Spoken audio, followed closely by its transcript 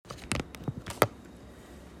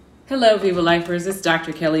Hello, Viva Lifers. It's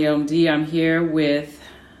Dr. Kelly OMD. I'm here with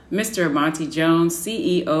Mr. Monty Jones,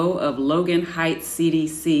 CEO of Logan Heights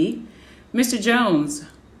CDC. Mr. Jones,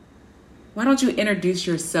 why don't you introduce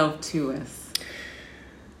yourself to us?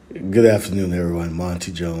 Good afternoon, everyone.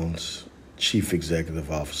 Monty Jones, Chief Executive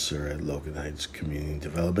Officer at Logan Heights Community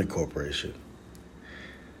Development Corporation.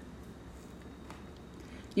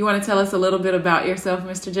 You want to tell us a little bit about yourself,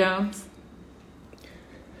 Mr. Jones?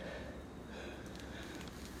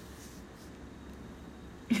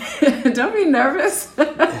 Don't be nervous. Tell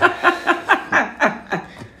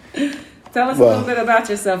us a little bit about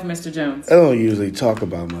yourself, Mr. Jones. I don't usually talk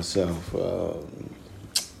about myself. That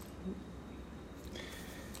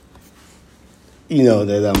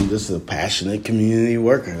I'm just a passionate community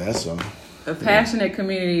worker, that's all. A passionate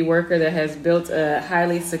community worker that has built a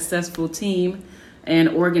highly successful team and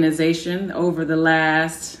organization over the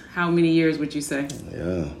last, how many years would you say?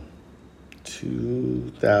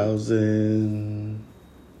 2000...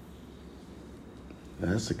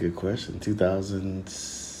 That's a good question.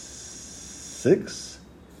 2006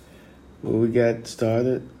 when we got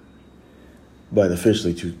started, but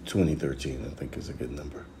officially 2013, I think, is a good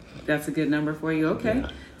number. That's a good number for you. Okay. Yeah.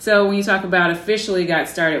 So when you talk about officially got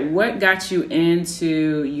started, what got you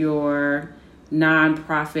into your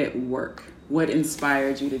nonprofit work? What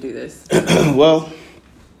inspired you to do this? Well,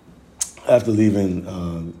 after leaving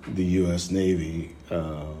the U.S. Navy,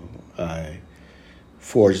 I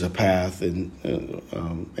forged a path in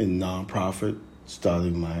nonprofit,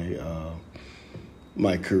 starting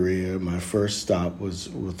my career. My first stop was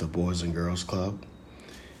with the Boys and Girls Club,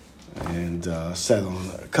 and sat on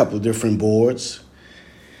a couple of different boards,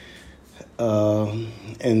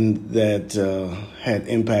 and that had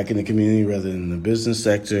impact in the community rather than the business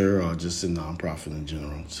sector or just in nonprofit in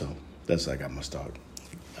general. So that's how I got my start.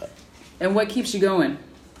 And what keeps you going?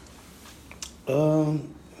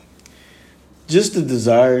 Just the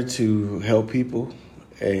desire to help people,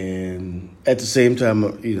 and at the same time,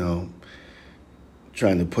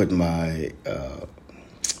 trying to put my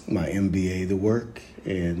MBA to work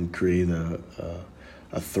and create a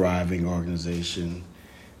thriving organization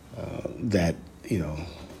that,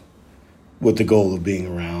 with the goal of being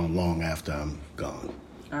around long after I'm gone.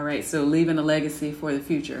 All right, so leaving a legacy for the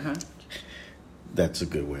future, huh? That's a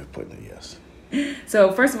good way of putting it, yes.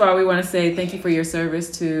 So first of all, we want to say thank you for your service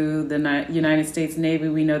to the United States Navy.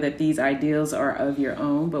 We know that these ideals are of your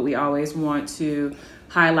own, but we always want to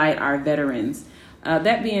highlight our veterans.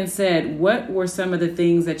 That being said, what were some of the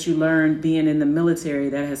things that you learned being in the military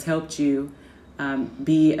that has helped you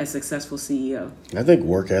be a successful CEO? I think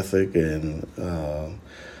work ethic and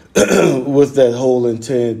with that whole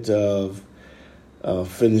intent of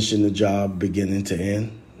finishing the job beginning to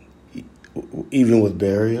end. Even with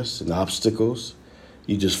barriers and obstacles,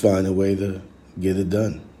 you just find a way to get it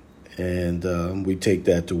done. And we take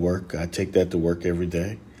that to work. I take that to work every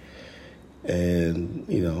day. And,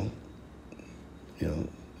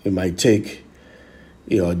 it might take,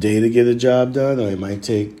 a day to get a job done, or it might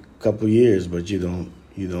take a couple of years, but you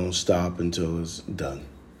don't stop until it's done.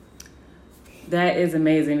 That is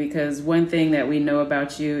amazing, because one thing that we know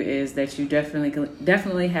about you is that you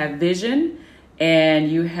definitely have vision. And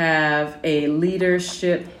you have a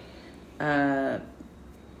leadership tenet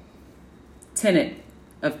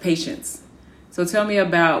of patience. So tell me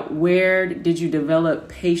about, where did you develop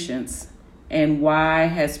patience, and why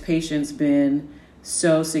has patience been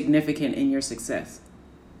so significant in your success?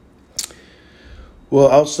 Well,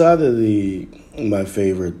 outside of my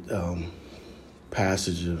favorite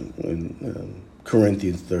passage in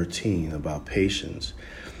Corinthians 13 about patience,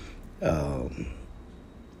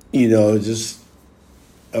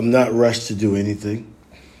 I'm not rushed to do anything.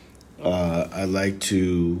 I like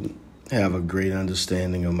to have a great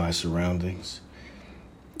understanding of my surroundings.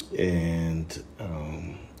 And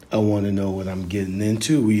I want to know what I'm getting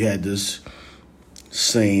into. We had this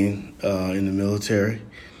saying in the military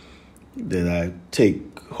that I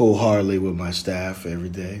take wholeheartedly with my staff every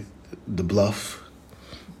day. The bluff,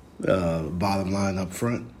 bottom line up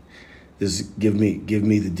front. Just give me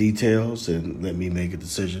the details and let me make a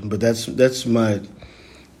decision. But that's my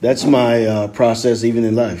process even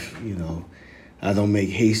in life. I don't make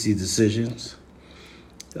hasty decisions.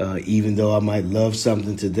 Even though I might love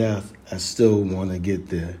something to death, I still want to get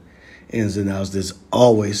the ins and outs. There's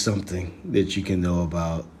always something that you can know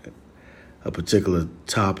about a particular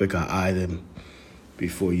topic or item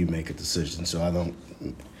before you make a decision. So I don't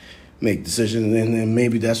make decisions. And then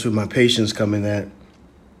maybe that's where my patience come in at.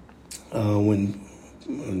 When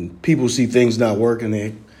people see things not working,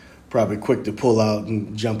 they probably quick to pull out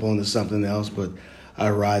and jump onto something else, but I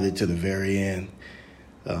ride it to the very end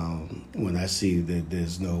When I see that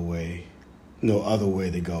there's no other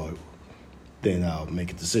way to go, then I'll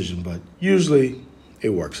make a decision. But usually it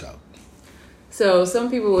works out. So some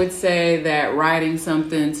people would say that writing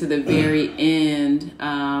something to the very end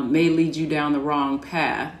may lead you down the wrong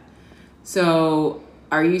path. So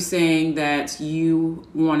are you saying that you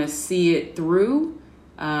want to see it through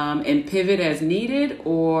and pivot as needed,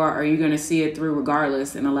 or are you going to see it through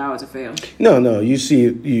regardless and allow it to fail? No. You see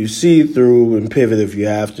it through and pivot if you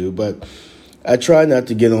have to. But I try not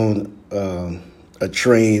to get on a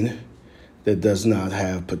train that does not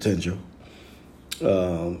have potential.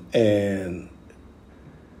 And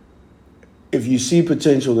if you see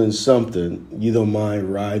potential in something, you don't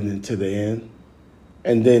mind riding it to the end.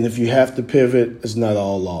 And then if you have to pivot, it's not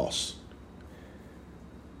all lost.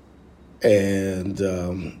 And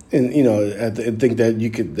you know, I think that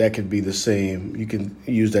that could be the same. You can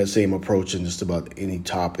use that same approach in just about any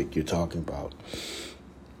topic you're talking about.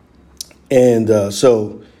 And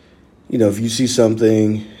so, you know, if you see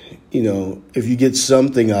something, you know, if you get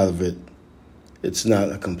something out of it, it's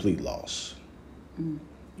not a complete loss.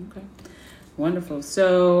 Okay. Wonderful.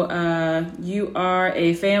 So you are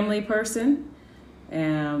a family person,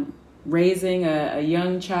 raising a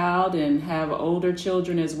young child and have older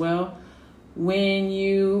children as well. When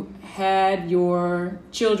you had your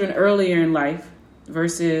children earlier in life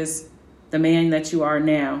versus the man that you are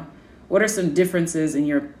now, what are some differences in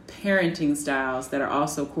your parenting styles that are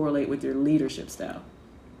also correlate with your leadership style?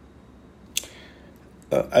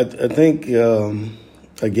 I think,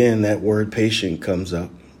 again, that word patient comes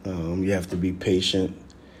up. You have to be patient.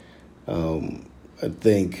 I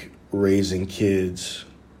think raising kids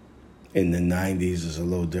in the 90s is a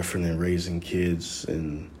little different than raising kids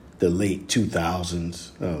in the late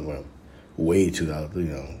 2000s. Well, way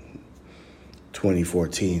 2000,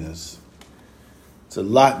 2014 it's a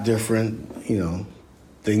lot different. You know,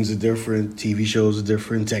 things are different. TV shows are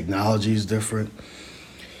different. Technology is different.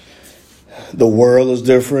 The world is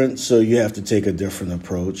different, so you have to take a different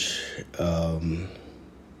approach.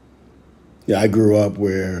 I grew up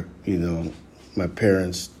where, my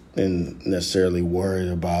parents didn't necessarily worry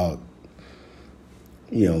about,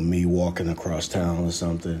 me walking across town or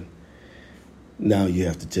something. Now you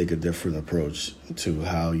have to take a different approach to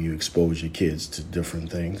how you expose your kids to different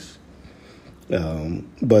things.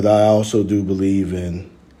 But I also do believe in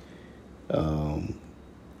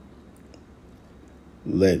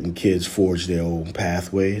letting kids forge their own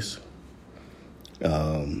pathways,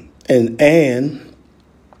 and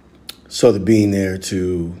sort of being there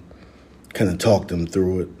to kind of talk them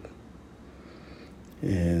through it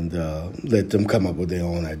and let them come up with their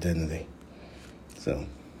own identity. So,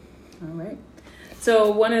 all right.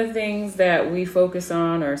 So one of the things that we focus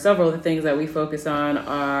on, or several of the things that we focus on,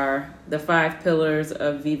 are the 5 pillars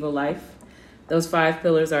of Viva Life. Those 5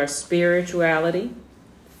 pillars are spirituality,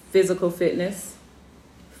 physical fitness,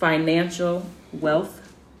 financial wealth,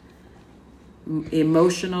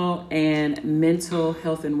 emotional and mental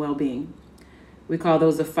health and well-being. We call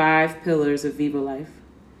those the 5 pillars of Viva Life.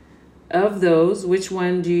 Of those, which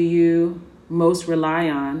one do you most rely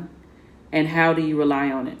on, and how do you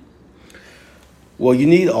rely on it? Well, you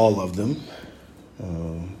need all of them.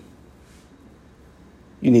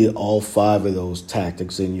 You need all 5 of those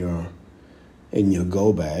tactics in your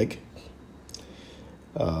go bag.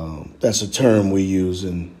 That's a term we use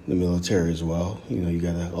in the military as well. You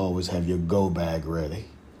got to always have your go bag ready.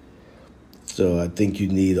 So I think you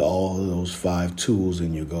need all of those 5 tools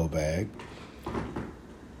in your go bag.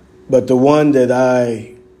 But the one that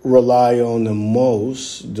I rely on the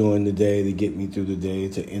most during the day to get me through the day,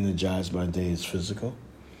 to energize my day, is physical.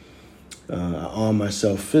 I arm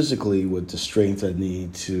myself physically with the strength I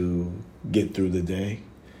need to get through the day.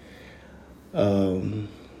 And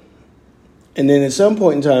then at some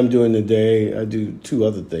point in time during the day, I do 2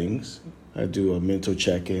 other things. I do a mental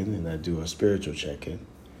check-in and I do a spiritual check-in.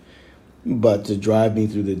 But to drive me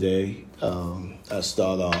through the day, I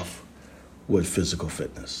start off with physical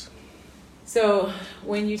fitness. So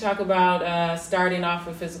when you talk about starting off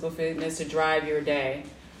with physical fitness to drive your day,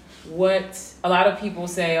 a lot of people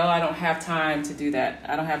say, I don't have time to do that.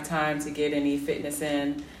 I don't have time to get any fitness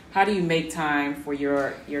in. How do you make time for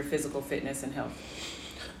your physical fitness and health?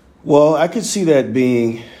 Well, I could see that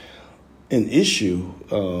being an issue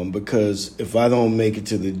because if I don't make it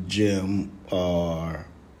to the gym or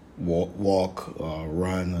walk or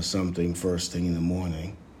run or something first thing in the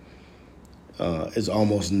morning, it's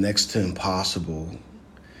almost next to impossible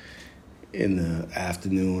in the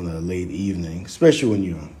afternoon or late evening, especially when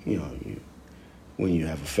you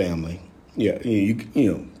have a family. Yeah,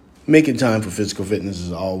 making time for physical fitness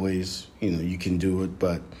is always, you can do it,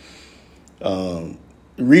 but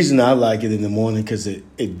the reason I like it in the morning because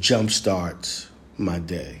it jump starts my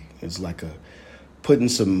day. It's like putting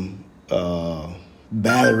some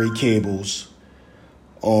battery cables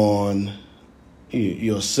on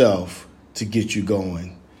yourself to get you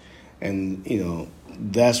going, and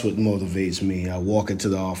that's what motivates me. I walk into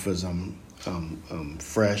the office, I'm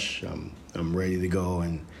fresh, I'm ready to go,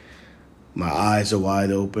 and my eyes are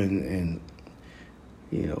wide open,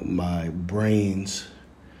 and my brains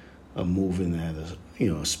are moving at a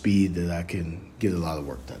speed that I can get a lot of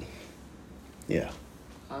work done. Yeah.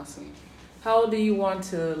 Awesome. How old do you want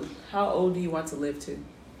to live to,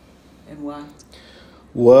 and why?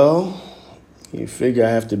 Well, you figure I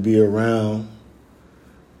have to be around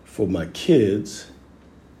for my kids,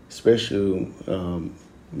 especially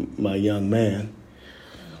my young man.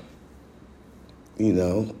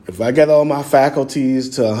 If I get all my faculties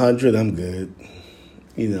to 100, I'm good.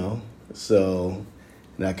 So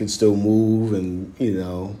and I can still move and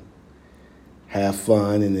have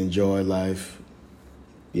fun and enjoy life.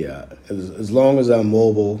 Yeah, as long as I'm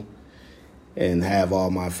mobile and have all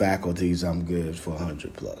my faculties, I'm good for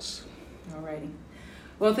 100 plus. All righty.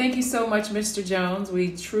 Well, thank you so much, Mr. Jones.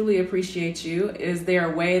 We truly appreciate you. Is there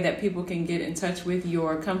a way that people can get in touch with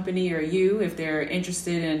your company or you if they're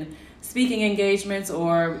interested in speaking engagements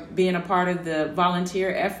or being a part of the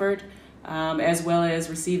volunteer effort, as well as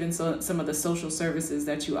receiving some of the social services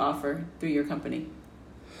that you offer through your company?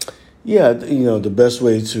 Yeah, the best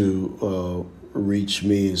way to reach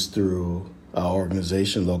me is through our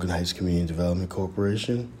organization, Logan Heights Community Development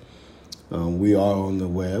Corporation. We are on the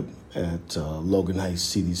web at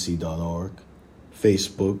loganheightscdc.org,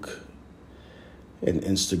 Facebook and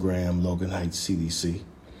Instagram, Logan Heights CDC.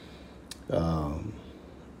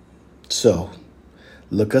 So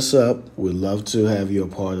look us up. We'd love to have you a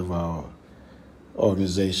part of our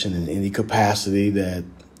organization in any capacity that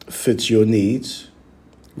fits your needs,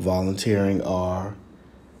 volunteering or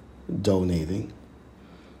donating.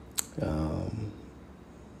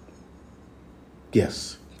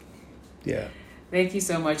 Yes. Yeah. Thank you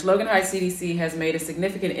so much. Logan Heights CDC has made a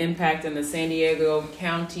significant impact in the San Diego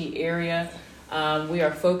County area. We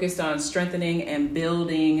are focused on strengthening and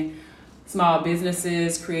building small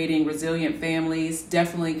businesses, creating resilient families,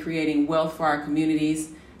 definitely creating wealth for our communities,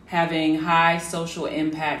 having high social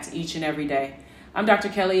impact each and every day. I'm Dr.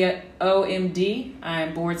 Kelly, OMD.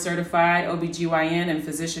 I'm board certified OBGYN and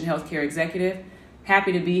physician healthcare executive.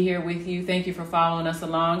 Happy to be here with you. Thank you for following us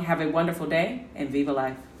along. Have a wonderful day and Viva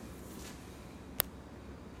Life.